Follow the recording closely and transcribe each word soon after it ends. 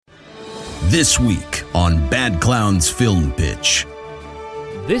This week on Bad Clown's Film Pitch.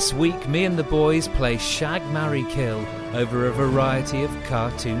 This week, me and the boys play Shag, Marry, Kill over a variety of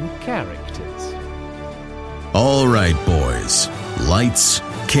cartoon characters. All right, boys. Lights,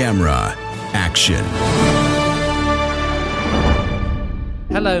 camera, action.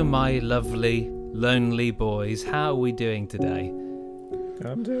 Hello, my lovely, lonely boys. How are we doing today?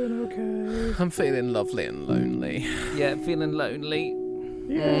 I'm doing okay. I'm feeling lovely and lonely. Yeah, feeling lonely?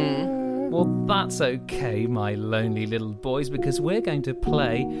 Yeah. Well, that's okay, my lonely little boys, because we're going to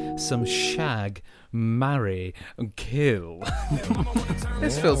play some Shag, Marry, and Kill.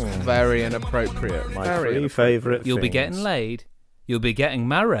 This feels very inappropriate. My very three favourite You'll be things. getting laid, you'll be getting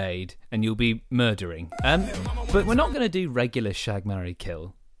married, and you'll be murdering. But we're not going to do regular Shag, Marry,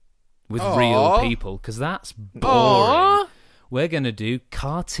 Kill with real people, because that's boring. Aww. We're going to do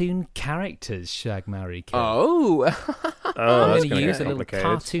cartoon characters Shag, Marry, Kill. Oh. Oh, I'm that's going to gonna use get a little complicated.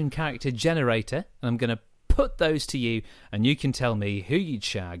 cartoon character generator, and I'm going to put those to you, and you can tell me who you'd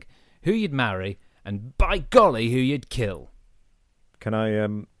shag, who you'd marry, and by golly, who you'd kill. Can I?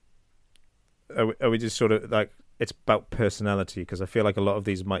 Are we just sort of like it's about personality? Because I feel like a lot of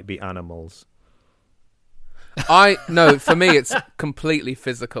these might be animals. No, for me it's completely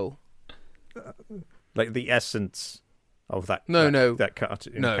physical. Like the essence of that. No. That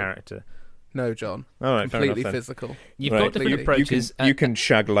cartoon No. character. No, John. All right, fair Completely enough then. physical. You've Right, got different you approaches. You can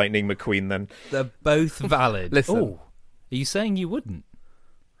shag Lightning McQueen then. They're both valid. Listen. Oh, are you saying you wouldn't?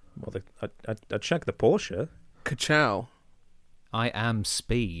 Well, I'd shag the Porsche. Ka-chow. I am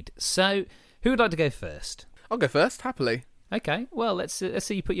Speed. So, who would like to go first? I'll go first, happily. Okay, well, let's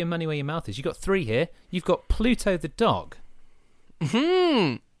see you put your money where your mouth is. You've got three here. You've got Pluto the dog.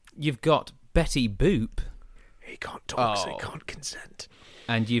 You've got Betty Boop. He can't talk, so he Oh. can't consent.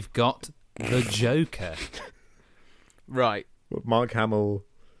 And you've got the Joker, Right. Mark Hamill.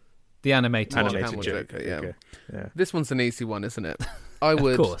 the animated Mark Joker. Animated Hamill Joker. Joker, yeah. Yeah. This one's an easy one, isn't it? I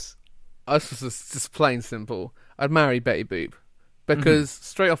would. Of course. Us just plain simple. I'd marry Betty Boop because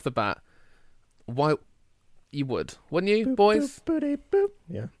straight off the bat, why you would, wouldn't you, boys? Boop, boop.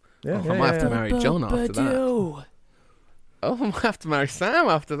 Yeah. Yeah. I might have to marry John after that. Ba-ba-doo. Oh, I might have to marry Sam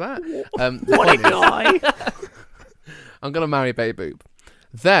after that. What a guy! I'm going to marry Betty Boop.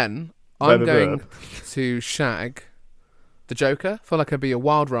 Then I'm Baby going Boop. to shag the Joker. I feel like it'd be a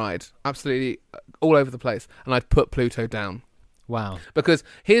wild ride, absolutely all over the place, and I'd put Pluto down Wow. because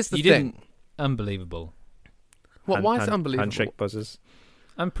here's the You thing. didn't. Unbelievable. Why is it unbelievable? Handshake buzzers.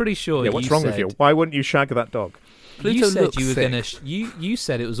 I'm pretty sure. Yeah, what's you wrong said, with you? Why wouldn't you shag that dog? Pluto you said looks you were sick. going to. You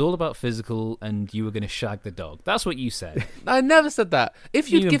said it was all about physical, and you were going to shag the dog. That's what you said. I never said that.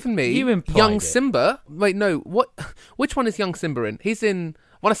 If you'd You given me you implied young it. Simba, wait, no, what? Which one is young Simba in? He's in.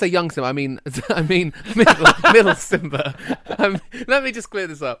 When I say young Simba, I mean middle Simba. Let me just clear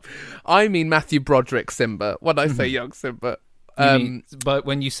this up. I mean Matthew Broderick Simba. When I say young Simba, But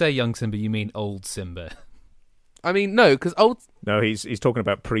when you say young Simba, you mean old Simba. I mean no, because old. No, he's talking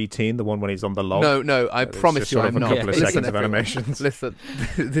about preteen, the one when he's on the log. No, I It's promise just you, sort I'm of a not. couple of Listen, seconds of everyone. animations. Listen,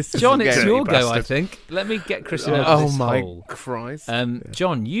 this is John, it's getting- your go, I bastard. think. Let me get Christian out of Oh this my hole. Christ!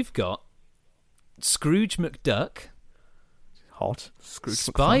 John, you've got Scrooge McDuck, Hot. Scrooge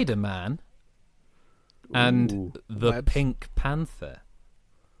McDuck. Spider-Man, and Ooh. the Webs. Pink Panther.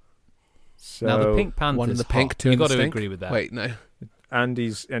 So, Now, the Pink Panther's One in the pink, hot. two You've in the got to stink. agree with that. Wait, no. and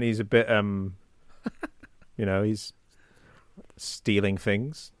he's a bit he's stealing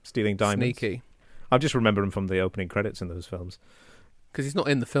things, stealing diamonds. Sneaky. I just remember him from the opening credits in those films. Because he's not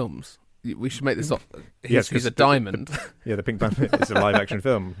in the films. We should make this up. Yes, He's 'cause a diamond. Yeah, the Pink Panther is a live action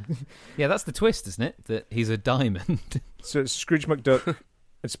film. Yeah, that's the twist, isn't it? That he's a diamond. So it's Scrooge McDuck,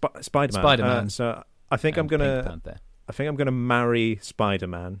 it's Spider-Man. Spider-Man. So I think and Pink Panther. I'm gonna marry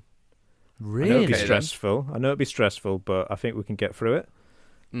Spider-Man. I know it'd Really? be Okay, then. stressful. I know it'd be stressful, but I think we can get through it.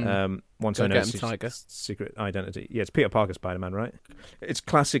 Once Go I know get him, his Tiger. secret identity. Yeah, it's Peter Parker Spider-Man, right? It's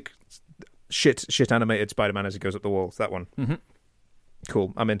classic shit animated Spider-Man as he goes up the walls. That one. Mm-hmm.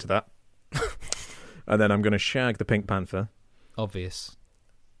 Cool. I'm into that. And then I'm going to shag the Pink Panther. Obvious.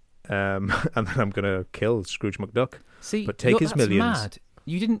 And then I'm going to kill Scrooge McDuck. See, But take his that's millions. Mad.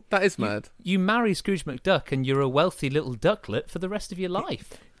 You didn't. That is mad. You marry Scrooge McDuck, and you're a wealthy little ducklet for the rest of your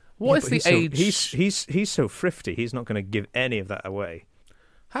life. What Yeah, is but the he's so- age? he's so thrifty. He's not going to give any of that away.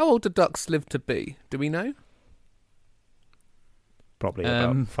 How old do ducks live to be? Do we know? Probably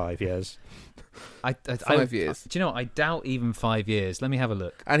Um, about 5 years. 5 years. Do you know what? I doubt even 5 years. Let me have a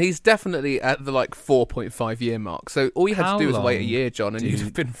look. And he's definitely at the 4.5 year mark. So all you had How to do was wait a long year, John, and Do you'd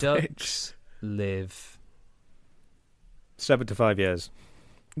have been rich. ducks live? 7 to 5 years.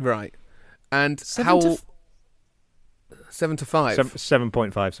 Right. And 7 how? to 7 to 5.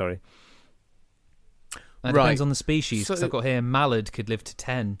 7.5, sorry. That Right. depends on the species. Because So- I've got here mallard could live to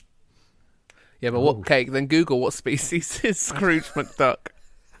 10. Yeah, but what cake? Then Google what species is Scrooge McDuck.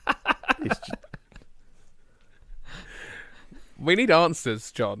 It's just- We need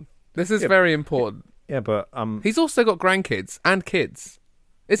answers, John. This is Yeah. very important. yeah, but He's also got grandkids and kids.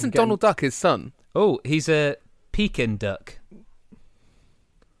 Isn't getting- Donald Duck his son? Oh, he's a Pekin duck.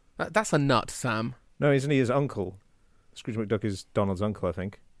 That's a nut, Sam. no, isn't he his uncle? Scrooge McDuck is Donald's uncle, I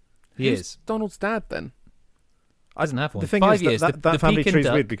think. He Who's is. Donald's dad then? Doesn't have one. The thing 5 is years. that the family Pekin tree is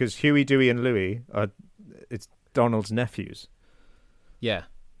duck. weird because Huey, Dewey, and Louie it's Donald's nephews. Yeah,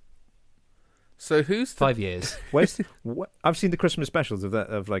 So who's the 5 years. I've seen the Christmas specials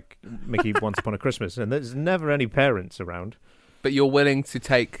of like Mickey Once Upon a Christmas, and there's never any parents around. But you're willing to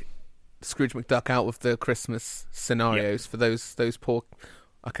take Scrooge McDuck out of the Christmas scenarios for those poor...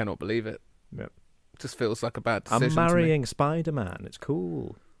 I cannot believe it. Yep. Just feels like a bad decision I'm marrying Spider-Man. It's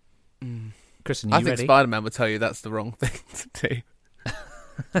cool. Kristen, I you think ready? Spider-Man would tell you that's the wrong thing to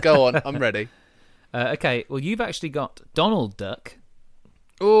do. Go on, I'm ready. Okay, well, you've actually got Donald Duck,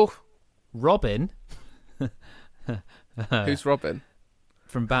 Oh, Robin who's Robin?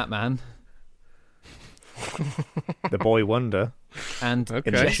 from Batman, The Boy Wonder. and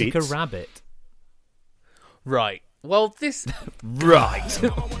Okay. Jessica Sheets. Rabbit. Right. Well, this... Right.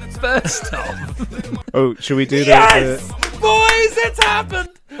 First off, Oh, should we do Yes! the Boys, it's happened!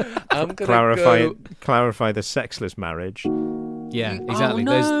 I'm going to clarify the sexless marriage? yeah, exactly. Oh,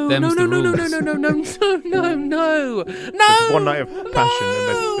 no, Them's no, the no, no, rules. no. There's one night of passion and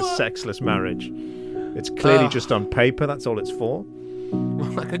then a sexless marriage. It's clearly just on paper. That's all it's for.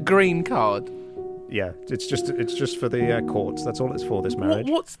 Like a green card. Yeah, it's just for the courts. That's all it's for. This marriage.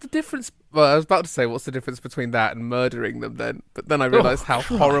 What's the difference? Well, I was about to say, what's the difference between that and murdering them then? But then I realised how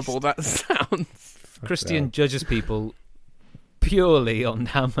horrible that sounds. Christian hell. judges people purely on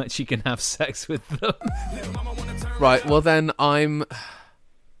how much you can have sex with them. Right, well then I'm...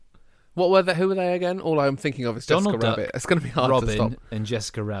 Who were they again? All I'm thinking of is Donald Jessica Duck, Rabbit. It's going to be hard to stop. Robin and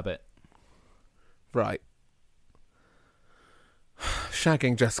Jessica Rabbit. Right.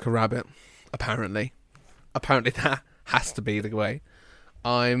 Shagging Jessica Rabbit, apparently. Apparently that has to be the way.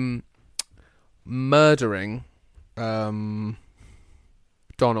 I'm murdering Donald.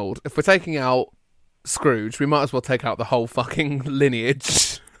 If we're taking out Scrooge, we might as well take out the whole fucking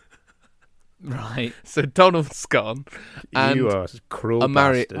lineage. Right. So Donald's gone. And You are a cruel I'm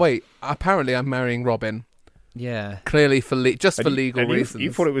married. bastard. Wait, apparently I'm marrying Robin. Yeah. Clearly for just And for you- legal and reasons.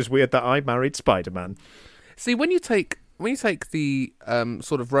 You thought it was weird that I married Spider-Man. See, when you take the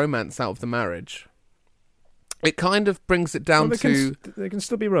sort of romance out of the marriage, it kind of brings it down Well, to there can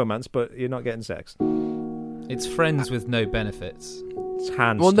still be romance, but you're not getting sex. It's friends with no benefits. It's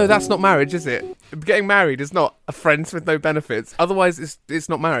hand. well, no, stuff. that's not marriage, is it? Getting married is not a friends with no benefits. Otherwise, it's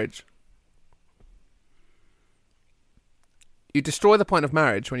not marriage. You destroy the point of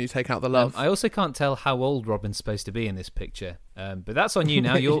marriage when you take out the love. I also can't tell how old Robin's supposed to be in this picture, but that's on you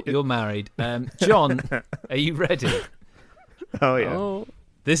now. You're married. John, are you ready? Oh yeah. Oh.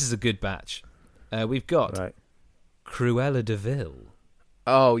 This is a good batch. We've got Right. Cruella de Vil.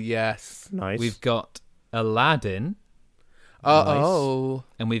 Oh yes. Nice. We've got Aladdin, Oh.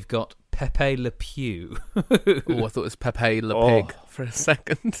 and we've got Pepe Le Pew. Oh, I thought it was Pepe Le Pig for a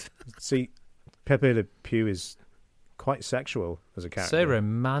second. See, Pepe Le Pew is quite sexual as a character. So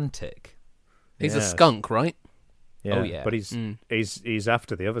romantic. He's a Yes. skunk, right? Yeah, Oh, yeah. but he's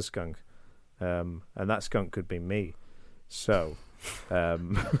after the other skunk, and that skunk could be me. So,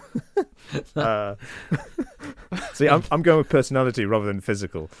 see, I'm going with personality rather than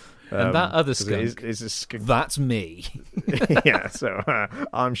physical. And that other 'cause it skunk, is a skunk. that's me. Yeah, so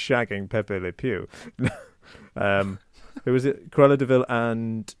I'm shagging Pepe Le Pew. Who was it? Cruella de Vil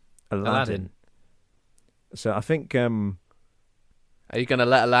and Aladdin. So I think Are you going to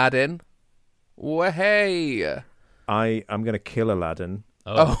let Aladdin? Well, hey. I'm going to kill Aladdin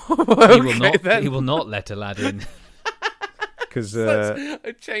Oh, Oh, he will not. then. He will not let Aladdin. because That's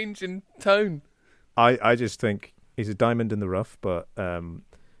a change in tone. I just think he's a diamond in the rough, but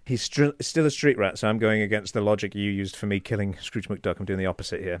he's still a street rat. So I'm going against the logic you used for me killing Scrooge McDuck. I'm doing the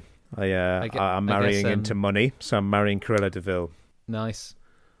opposite here. I'm marrying into money, so I'm marrying Cruella de Vil. Nice.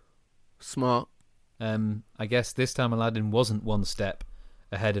 Smart. I guess this time Aladdin wasn't one step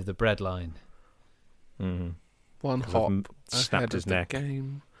ahead of the breadline. Mm-hmm. One 'Cause hop I've snapped ahead his of the neck.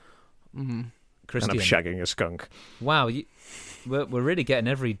 game. Mm. Christian, And I'm shagging a skunk. wow, we're really getting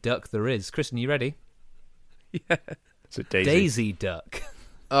every duck there is. Kristen, you ready? Yeah. It's a Daisy. Daisy Duck.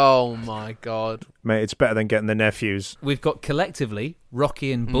 Oh my god. Mate, it's better than getting the nephews. We've got collectively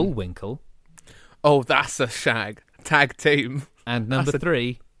Rocky and Bullwinkle, Oh, that's a shag. Tag team. and number That's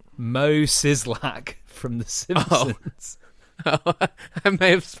 3, Mo Sislak from The Simpsons. Oh, I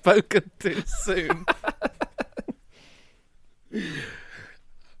may have spoken too soon.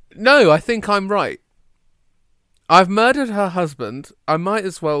 No, I think I'm right. I've murdered her husband. I might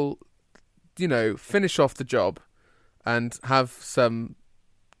as well, finish off the job and have some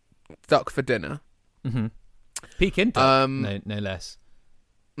duck for dinner. Mm-hmm. Pekin duck, no less.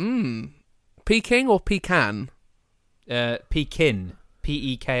 Peking or pecan? Pekin.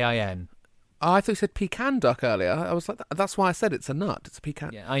 Pekin. Oh, I thought you said pecan duck earlier. I was like, that's why I said it's a nut. It's a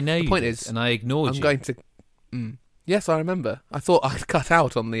pecan. Yeah, I know. The point is, and I ignored you. I'm going to. Yes, I remember. I thought I'd cut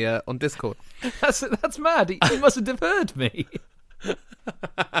out on the on Discord. That's mad. You mustn't have heard me.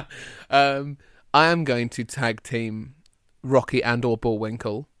 I am going to tag team Rocky and or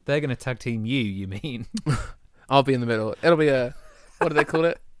Bullwinkle. They're going to tag team you mean? I'll be in the middle. It'll be a, what do they call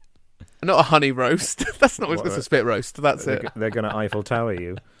it? Not a honey roast. That's not what's a spit roast. That's it. They're going to Eiffel Tower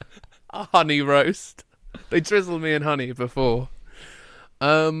you. A honey roast. They drizzled me in honey before.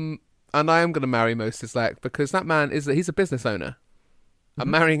 And I am going to marry Moses Lack because that man he's a business owner. I'm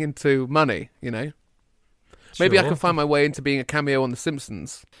marrying into money, Maybe I can find my way into being a cameo on The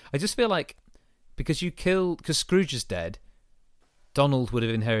Simpsons. I just feel like because Scrooge is dead, Donald would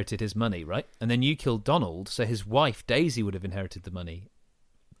have inherited his money, right? And then you killed Donald, so his wife Daisy would have inherited the money.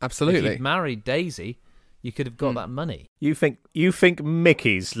 Absolutely. If you'd married Daisy, you could have got that money. You think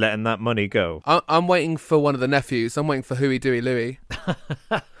Mickey's letting that money go? I'm waiting for one of the nephews. I'm waiting for Huey, Dewey, Louie.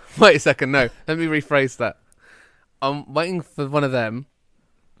 Wait a second, no. Let me rephrase that. I'm waiting for one of them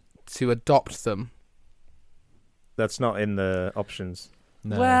to adopt them. That's not in the options.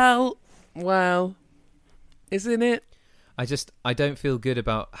 No. Well, isn't it? I don't feel good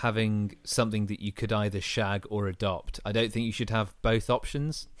about having something that you could either shag or adopt. I don't think you should have both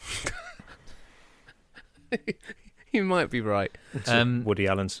options. You might be right. It's a Woody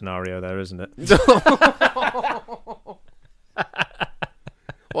Allen scenario there, isn't it?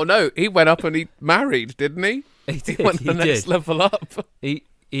 Well, no, he went up and he married, didn't he? He did. He went the next level up. He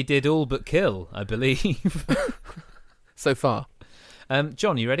did all but kill, I believe. So far.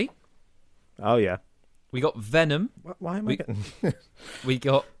 John, you ready? Oh, yeah. We got Venom. Why am I getting... We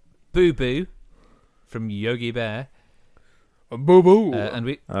got Boo Boo from Yogi Bear. Boo Boo. And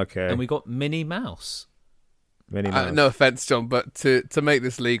we got Minnie Mouse. Minnie Mouse. No offense, John, but to make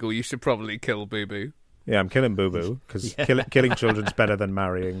this legal, you should probably kill Boo Boo. Yeah, I'm killing Boo Boo because killing children's better than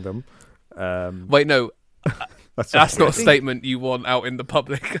marrying them. Wait, no. That's not a statement you want out in the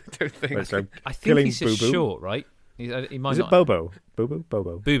public, I don't think. Wait, so I think he's just short, right? He might Is not... it Bobo?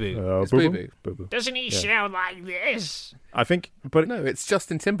 Bobo? Boo Boo. It's Boo Boo. Boo. Doesn't he sound like this? I think, but... No, it's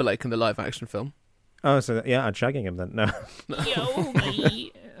Justin Timberlake in the live-action film. Oh, so yeah, I'm shagging him then. No.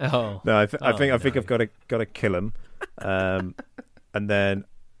 Yogi. Oh. No, I think I've got to kill him. And then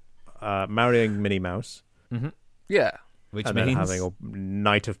marrying Minnie Mouse. Mm-hmm. Yeah. Which and means... then having a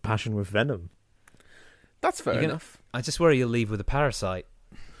night of passion with Venom. That's fair enough. I just worry you'll leave with a parasite.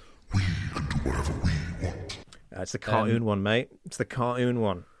 We can do whatever we want. It's the cartoon one, mate. It's the cartoon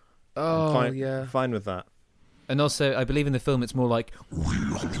one. Oh, I'm yeah. fine with that. And also, I believe in the film it's more like...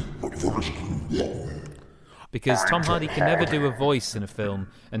 Because Tom Hardy can never do a voice in a film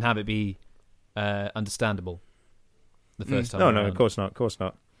and have it be understandable the first time. No, around. of course not.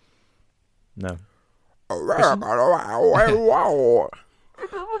 No. What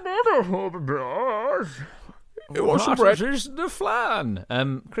is the flan?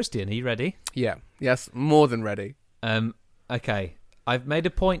 Christian, are you ready? Yeah. Yes, more than ready. Okay. I've made a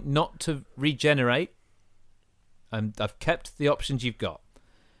point not to regenerate. I've kept the options you've got.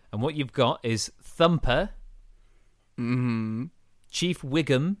 And what you've got is Thumper, Chief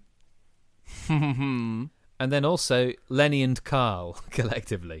Wiggum, and then also Lenny and Carl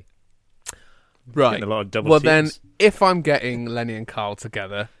collectively. Right. A lot of double well, teams. then, if I'm getting Lenny and Carl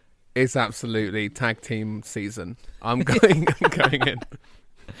together, it's absolutely tag team season. I'm going in.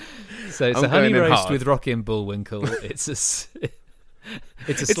 So it's I'm a honey going in roast hard. with Rocky and Bullwinkle. It's a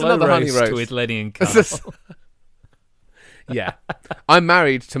It's slow another honey roast roast. with Lenny and Carl. Yeah. I'm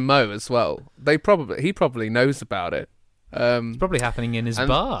married to Mo as well. He probably knows about it. It's probably happening in his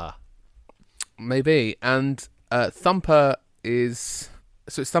bar. Maybe. And Thumper is...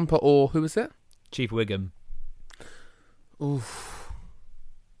 So it's Thumper or... Who is it? Chief Wiggum. Oof.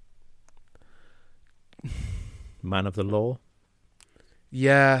 Man of the law.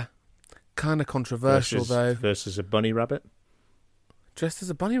 Yeah. Kind of controversial, though. Versus a bunny rabbit. Dressed as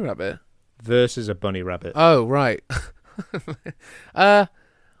a bunny rabbit? Versus a bunny rabbit. Oh, right.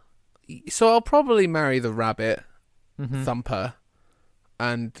 So I'll probably marry the rabbit, Thumper,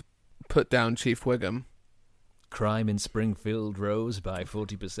 and put down Chief Wiggum. Crime in Springfield rose by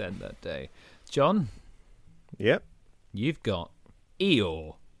 40% that day. John? Yep. You've got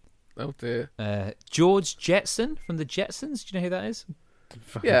Eeyore. Oh dear. George Jetson from the Jetsons. Do you know who that is?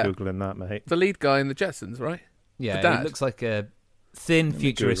 Fucking Googling that, mate. The lead guy in the Jetsons, right? Yeah, he looks like a thin,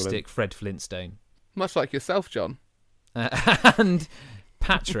 futuristic Fred Flintstone. Much like yourself, John. And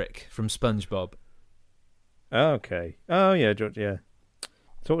Patrick from SpongeBob. Okay. Oh, yeah, George, yeah.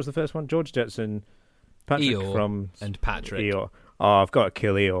 So what was the first one? George Jetson, Patrick Eeyore from... and Patrick. Eeyore. Oh, I've got to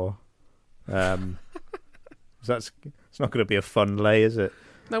kill Eeyore. It's not going to be a fun lay, is it?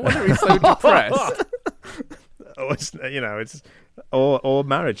 No wonder he's so depressed. It's or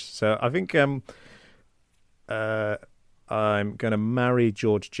marriage. So I think I'm going to marry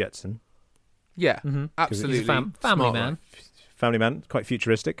George Jetson. Yeah, absolutely. He's a family man. Family man, quite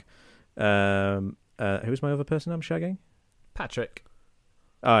futuristic. Who's my other person I'm shagging? Patrick.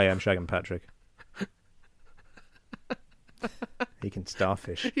 Oh, yeah, I'm shagging Patrick. He can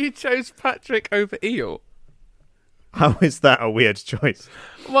starfish. You chose Patrick over Eeyore. How is that a weird choice?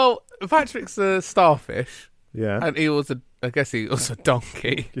 Well, Patrick's a starfish. Yeah. And Eeyore's I guess he was a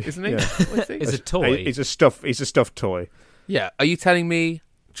donkey, isn't he? Yeah. What is he? He's a toy. He's a stuffed toy. Yeah. Are you telling me,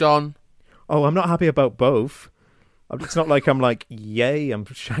 John? Oh, I'm not happy about both. It's not like I'm like, yay, I'm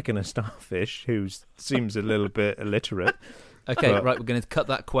shagging a starfish who seems a little bit illiterate. Okay, right, we're going to cut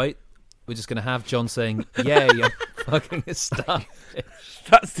that quote. We're just going to have John saying, yay, I'm fucking a starfish.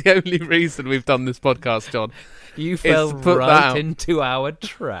 That's the only reason we've done this podcast, John. You fell right into our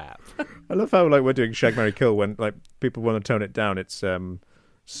trap. I love how we're doing Shag, Marry, Kill when people want to tone it down. It's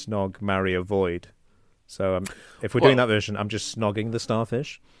snog, marry, avoid. So if we're doing that version, I'm just snogging the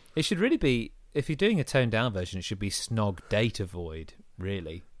starfish. It should really be, if you're doing a toned down version, it should be snog, date, avoid,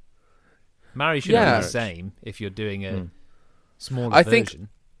 really. Marry should be the same if you're doing a smaller version.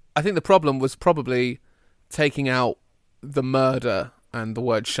 I think the problem was probably taking out the murder and the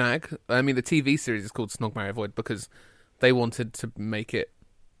word shag. I mean, the TV series is called Snog, Marry, Avoid because they wanted to make it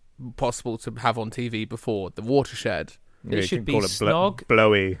possible to have on TV before The Watershed. Yeah, it should be snog,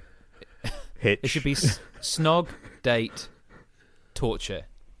 blowy, hitch. It should be snog, date, torture.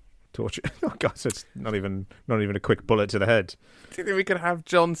 Torture. Oh God, so it's not even a quick bullet to the head. Do you think we could have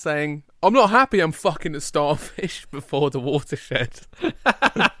John saying, "I'm not happy, I'm fucking a starfish" before The Watershed?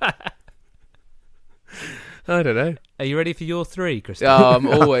 I don't know. Are you ready for your 3, Christopher? Yeah, I'm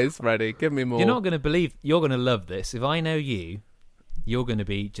always ready. Give me more. You're not going to believe. You're going to love this. If I know you, you're going to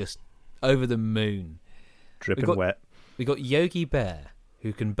be just over the moon. Dripping wet. We got Yogi Bear,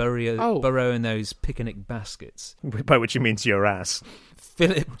 who can burrow in those picnic baskets. By which you mean to your ass.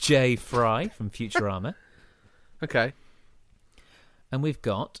 Philip J. Fry from Futurama. Okay. And we've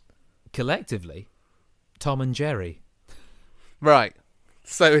got, collectively, Tom and Jerry. Right.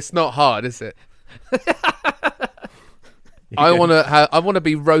 So it's not hard, is it? I want to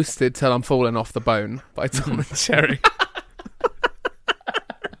be roasted till I'm falling off the bone by Tom and Jerry.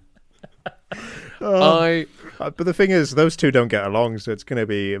 But the thing is, those two don't get along, so it's going to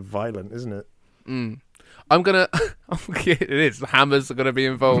be violent, isn't it? It is. The hammers are going to be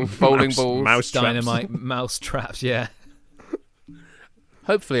involved. Bowling balls, mouse dynamite, mouse traps. Yeah.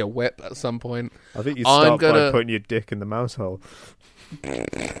 Hopefully a whip at some point. I think you start by putting your dick in the mouse hole.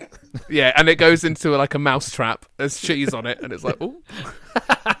 Yeah, and it goes into like a mouse trap. There's cheese on it, and it's like, ooh.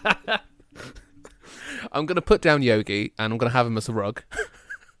 I'm going to put down Yogi, and I'm going to have him as a rug.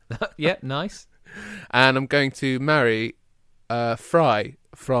 Yeah, nice. And I'm going to marry Fry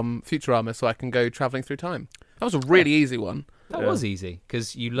from Futurama so I can go travelling through time. That was a really easy one. That was easy,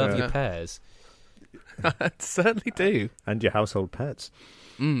 because you love your pears. I certainly do. And your household pets.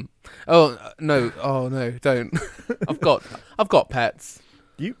 Oh no, don't. I've got pets.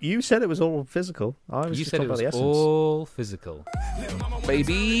 You said it was all physical. You said it was all physical.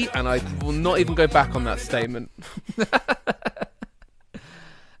 Baby, and I will not even go back on that statement.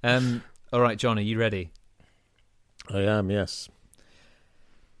 All right, John, are you ready? I am, yes.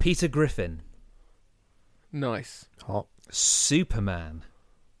 Peter Griffin. Nice. Hot. Superman.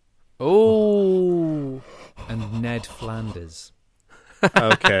 Oh. And Ned Flanders.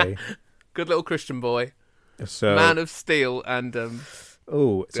 Okay. Good little Christian boy. So, Man of Steel and...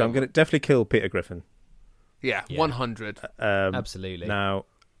 so I'm going to definitely kill Peter Griffin. Yeah. 100. Absolutely. Now,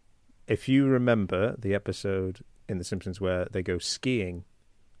 if you remember the episode in The Simpsons where they go skiing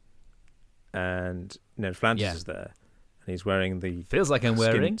and Ned Flanders is there and he's wearing the... Feels like I'm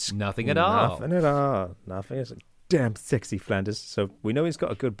wearing nothing at all. Nothing at all. Nothing. It's like, damn sexy Flanders. So we know he's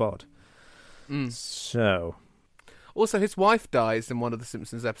got a good bod. So... Also, his wife dies in one of the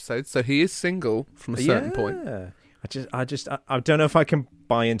Simpsons episodes, so he is single from a certain point. I don't know if I can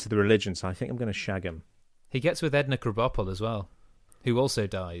buy into the religion, so I think I'm going to shag him. He gets with Edna Krabappel as well, who also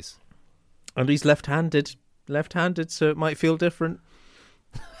dies. And he's left-handed. left-handed, so it might feel different.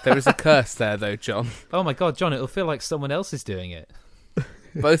 There is a curse there, though, John. Oh my God, John! It'll feel like someone else is doing it.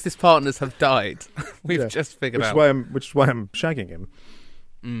 Both his partners have died. We've just figured out. Which is why I'm shagging him.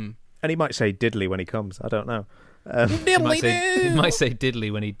 Mm. And he might say diddly when he comes. I don't know. He might say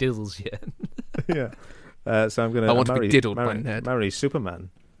diddly when he diddles you. Yeah. So I'm going I want to be diddled by Ned. Marry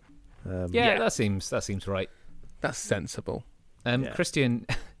Superman. Yeah, that seems right. That's sensible. Christian,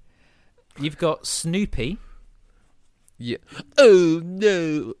 you've got Snoopy. Yeah. Oh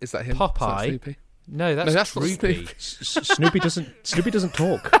no! Is that him? Popeye. Is that Snoopy? No, that's Droopy. Snoopy doesn't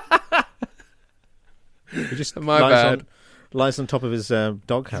talk. He just lies on top of his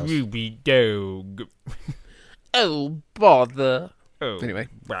doghouse. Droopy dog. Oh bother! Oh, anyway,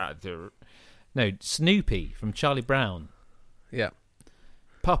 bother. No, Snoopy from Charlie Brown. Yeah.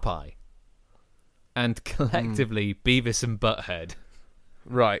 Popeye. And collectively Beavis and Butthead.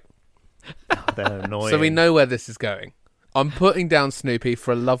 Right. They're annoying. So we know where this is going. I'm putting down Snoopy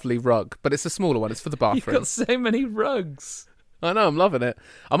for a lovely rug, but it's a smaller one. It's for the bathroom. You've got so many rugs. I know, I'm loving it.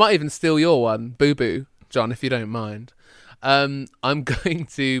 I might even steal your one, Boo Boo, John, if you don't mind. I'm going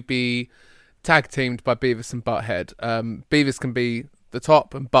to be tag teamed by Beavis and Butthead. Beavis can be the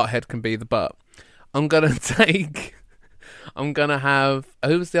top and Butthead can be the butt. I'm going to have...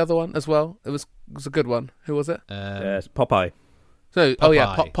 Who was the other one as well? It was a good one. Who was it? Yes, Popeye. So,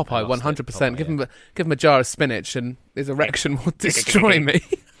 Popeye. Popeye, 100%. Popeye, give him a jar of spinach, and his erection will destroy me.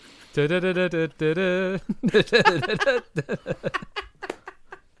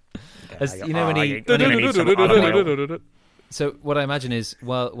 As, you know when he. So what I imagine is,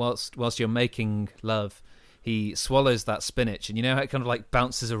 whilst you're making love, he swallows that spinach, and you know how it kind of like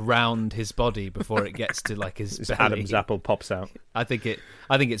bounces around his body before it gets to like his belly. Adam's apple pops out. I think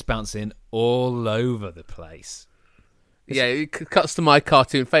it's bouncing all over the place. Yeah, it cuts to my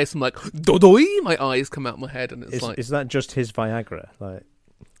cartoon face. I'm like, dodoi! My eyes come out my head, and it's like... Is that just his Viagra? Like,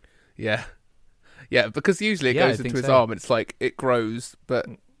 yeah, because usually it goes into his arm, and it's like, it grows, but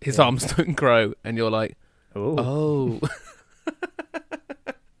his arms don't grow, and you're like, oh.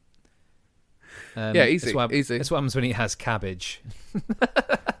 Yeah, easy, easy. That's what happens when he has cabbage.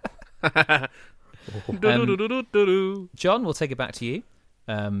 John, we'll take it back to you.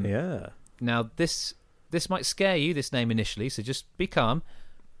 Yeah. Now, this might scare you, this name initially, so just be calm.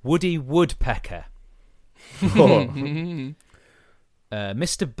 Woody Woodpecker. Mr.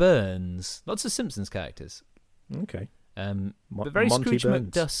 Burns. Lots of Simpsons characters. Okay. But very Scrooge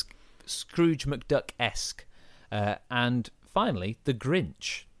McDuck-esque. And finally, the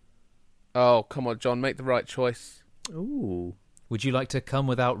Grinch. Oh, come on, John, make the right choice. Ooh. Would you like to come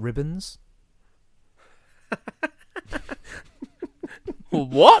without ribbons?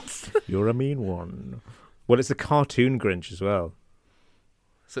 What? You're a mean one. Well, it's the cartoon Grinch as well.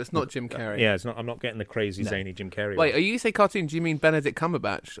 So it's not Jim Carrey. Yeah, it's not. I'm not getting the crazy zany Jim Carrey. Wait, are you say cartoon? Do you mean Benedict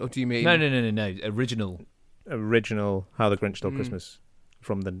Cumberbatch, or do you mean No. Original. How the Grinch Stole Christmas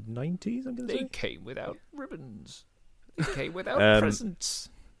from the 90s. I'm going to say. They came without ribbons. They came without presents.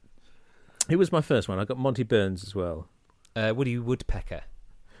 Who was my first one? I got Monty Burns as well. Woody Woodpecker.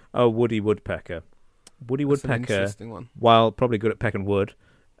 Oh, Woody Woodpecker. Woody That's Woodpecker, an interesting one. while probably good at pecking wood,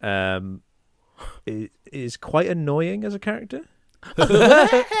 is quite annoying as a character.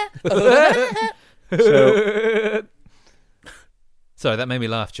 Sorry, that made me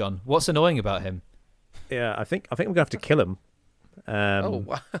laugh, John. What's annoying about him? Yeah, I think we're gonna have to kill him. Oh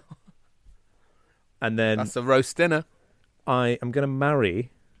wow! And then that's a roast dinner. I am gonna marry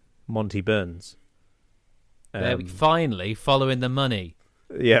Monty Burns. Finally, following the money.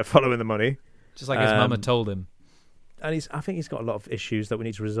 Yeah, following the money. Just like his mama told him. And I think he's got a lot of issues that we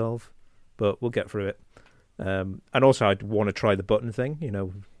need to resolve, but we'll get through it. And also, I'd want to try the button thing,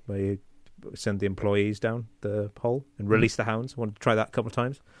 where you send the employees down the hole and release the hounds. I want to try that a couple of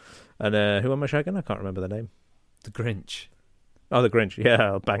times. And who am I shagging? I can't remember the name. The Grinch. Oh, the Grinch. Yeah,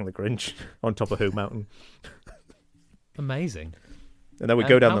 I'll bang the Grinch on top of Who Mountain. Amazing. And then we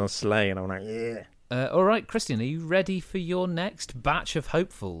go down on a sleigh, and I'm like, yeah. All right, Christian, are you ready for your next batch of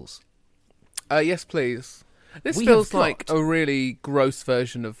hopefuls? Yes, please. This feels like a really gross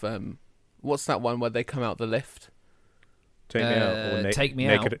version of what's that one where they come out the lift? Take me out. Or Take me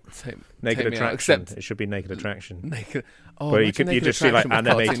naked, out. Naked Take Attraction. It should be Naked Attraction. Naked. Oh, where you just see like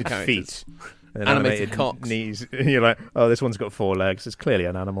animated feet. And animated cocks. Knees. And you're like, oh, this one's got 4 legs. It's clearly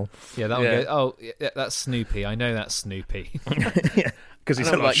an animal. Yeah, that one goes, oh, yeah, that's Snoopy. I know that's Snoopy. Yeah, because he's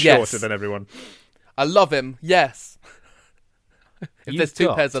a lot shorter than everyone. I love him, yes. If there's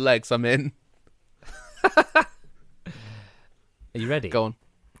 2 pairs of legs, I'm in. Are you ready? Go on.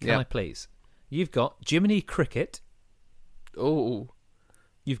 Can I please? You've got Jiminy Cricket. Oh.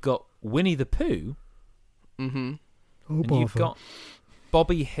 You've got Winnie the Pooh. Mm-hmm. And you've got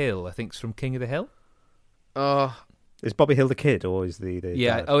Bobby Hill, I think, is from King of the Hill. Is Bobby Hill the kid, or is the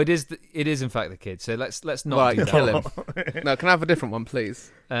yeah? dad? Oh, it is. It is in fact the kid. So let's not Right, do that. kill him. No, can I have a different one,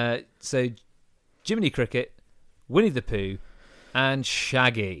 please? So Jiminy Cricket, Winnie the Pooh, and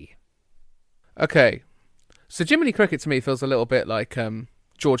Shaggy. Okay, so Jiminy Cricket to me feels a little bit like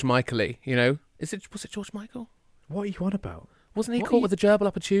George Michael-y, you know? Was it George Michael? What are you on about? Wasn't he caught with a gerbil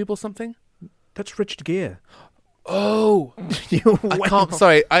up a tube or something? That's Richard Gere. Oh, I can't.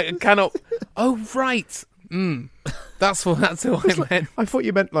 Sorry, I cannot. Oh, right. That's who I meant. I thought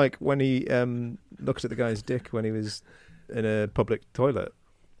you meant like when he looked at the guy's dick when he was in a public toilet.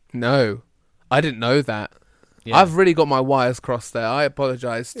 No, I didn't know that. Yeah. I've really got my wires crossed there. I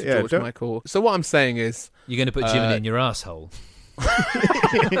apologise to George Michael. So what I'm saying is, you're going to put Jiminy in your asshole.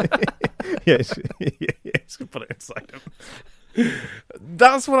 Yes, put it inside him.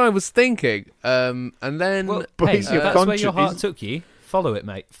 That's what I was thinking. And then, that's where your heart took you. Follow it,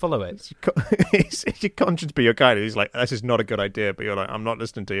 mate. Follow it. It's your conscience be your guide. He's like, this is not a good idea, but you're like, I'm not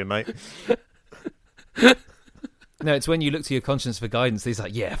listening to you, mate. No, it's when you look to your conscience for guidance. He's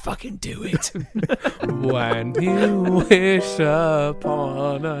like, yeah, fucking do it. When you wish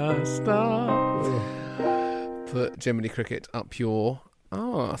upon a star, put Jiminy Cricket up your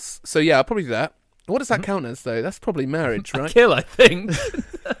arse. So yeah, I'll probably do that. What does that count as, though? That's probably marriage, right? A kill, I think.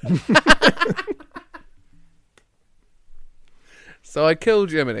 So I kill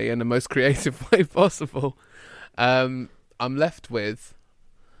Jiminy in the most creative way possible. I'm left with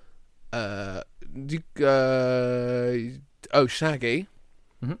Shaggy.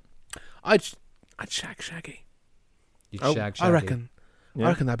 Mm-hmm. I'd shag Shaggy. You'd shag Shaggy. I reckon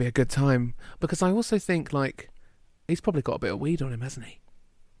that'd be a good time, because I also think like he's probably got a bit of weed on him, hasn't he?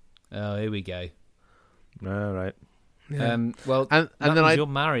 Oh, here we go. All right. Yeah. Well, and then you're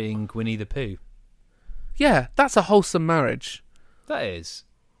marrying Winnie the Pooh. Yeah, that's a wholesome marriage. That is.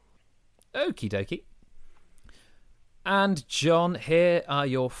 Okie dokie. And John, here are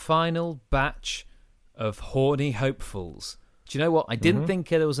your final batch of horny hopefuls. Do you know what? I didn't think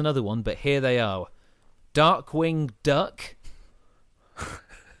there was another one, but here they are. Darkwing Duck.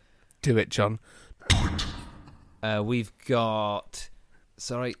 Do it, John. We've got...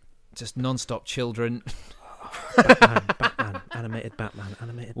 Sorry, just non-stop children. Batman, animated Batman.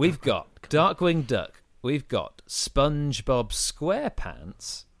 We've got Darkwing Duck. We've got SpongeBob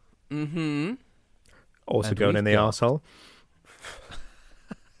SquarePants. Mm-hmm. Also And going in the arsehole.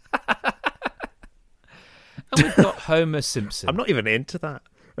 And we've got Homer Simpson. I'm not even into that.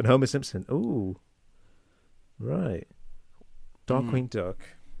 And Homer Simpson. Ooh. Right. Darkwing Duck.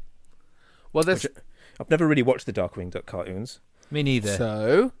 Well, there's... I've never really watched the Darkwing Duck cartoons. Me neither.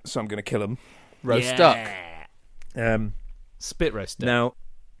 So I'm going to kill him. Roast duck. Spit roast duck. Now,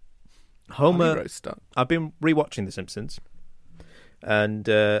 Homer... Roast duck. I've been rewatching The Simpsons. And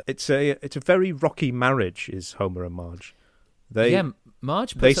it's a very rocky marriage, is Homer and Marge.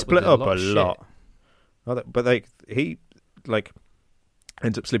 Marge puts they up split with up a lot. But he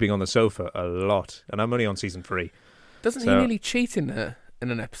ends up sleeping on the sofa a lot, and I'm only on season 3. Doesn't he nearly cheat in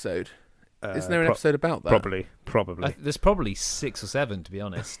an episode? Isn't there an episode about that? Probably. There's probably 6 or 7, to be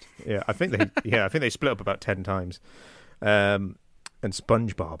honest. Yeah, I think they split up about 10 times. And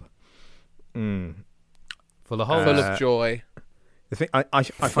SpongeBob, Full of holes. Full of joy. The thing I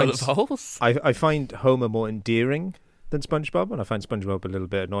Full of holes. I find Homer more endearing than SpongeBob, and I find SpongeBob a little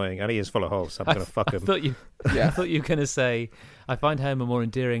bit annoying, and he is full of holes, so I'm going to fuck him. I thought you were going to say, I find Homer more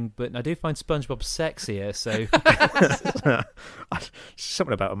endearing, but I do find SpongeBob sexier, so...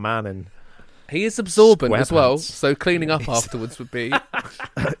 Something about a man in... He is absorbent as well, so cleaning up afterwards would be...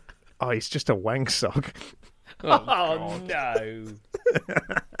 he's just a wank sock. Oh no!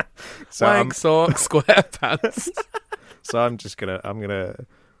 So wank sock, square pants. So I'm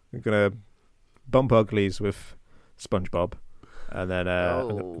gonna bump uglies with SpongeBob, and then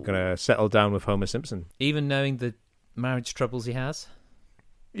I'm gonna settle down with Homer Simpson. Even knowing the marriage troubles he has?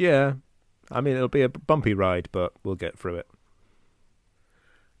 Yeah. I mean, it'll be a bumpy ride, but we'll get through it.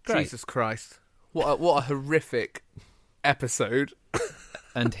 Great. Jesus Christ. What a horrific episode.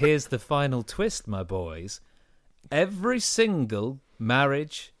 And here's the final twist, my boys. Every single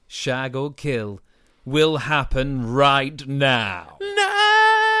marriage, shag or kill will happen right now.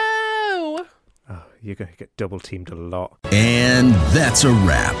 No! Oh, you're going to get double-teamed a lot. And that's a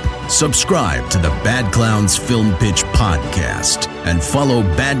wrap. Subscribe to the Bad Clowns Film Pitch podcast and follow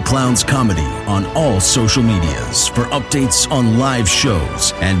Bad Clowns Comedy on all social medias for updates on live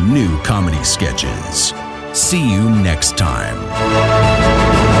shows and new comedy sketches. See you next time.